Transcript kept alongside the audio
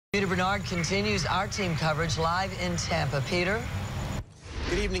Peter Bernard continues our team coverage live in Tampa. Peter?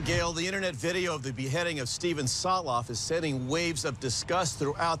 Good evening, Gail. The internet video of the beheading of Steven Sotloff is sending waves of disgust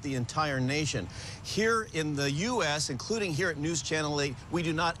throughout the entire nation. Here in the U.S., including here at News Channel 8, we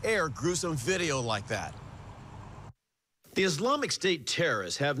do not air gruesome video like that. The Islamic State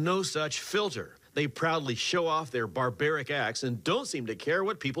terrorists have no such filter. They proudly show off their barbaric acts and don't seem to care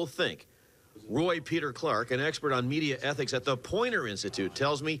what people think. Roy Peter Clark, an expert on media ethics at the Poynter Institute,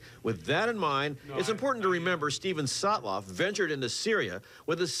 tells me, with that in mind, it's important to remember Steven Sotloff ventured into Syria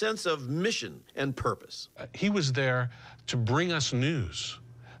with a sense of mission and purpose. He was there to bring us news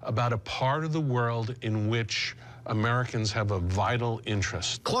about a part of the world in which Americans have a vital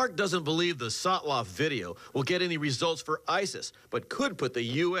interest. Clark doesn't believe the Sotloff video will get any results for ISIS, but could put the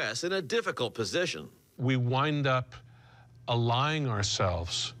U.S. in a difficult position. We wind up allying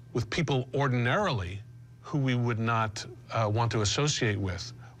ourselves with people ordinarily who we would not want to associate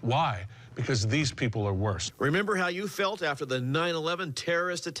with. Why? Because these people are worse. Remember how you felt after the 9/11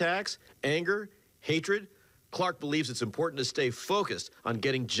 terrorist attacks? Anger? Hatred? Clark believes it's important to stay focused on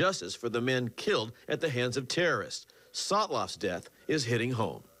getting justice for the men killed at the hands of terrorists. Sotloff's death is hitting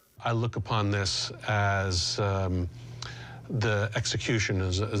home. I look upon this as the execution,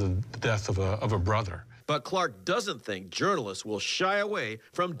 as the death of a brother. But Clark doesn't think journalists will shy away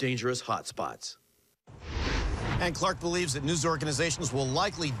from dangerous hotspots. And Clark believes that news organizations will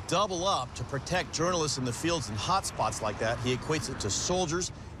likely double up to protect journalists in the fields and hotspots like that. He equates it to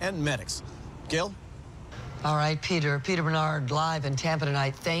soldiers and medics. Gail? All right, Peter Bernard, live in Tampa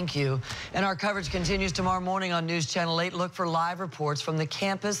tonight. Thank you. And our coverage continues tomorrow morning on News Channel 8. Look for live reports from the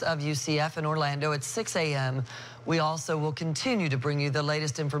campus of UCF in Orlando at 6 a.m. We also will continue to bring you the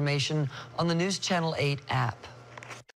latest information on the News Channel 8 app.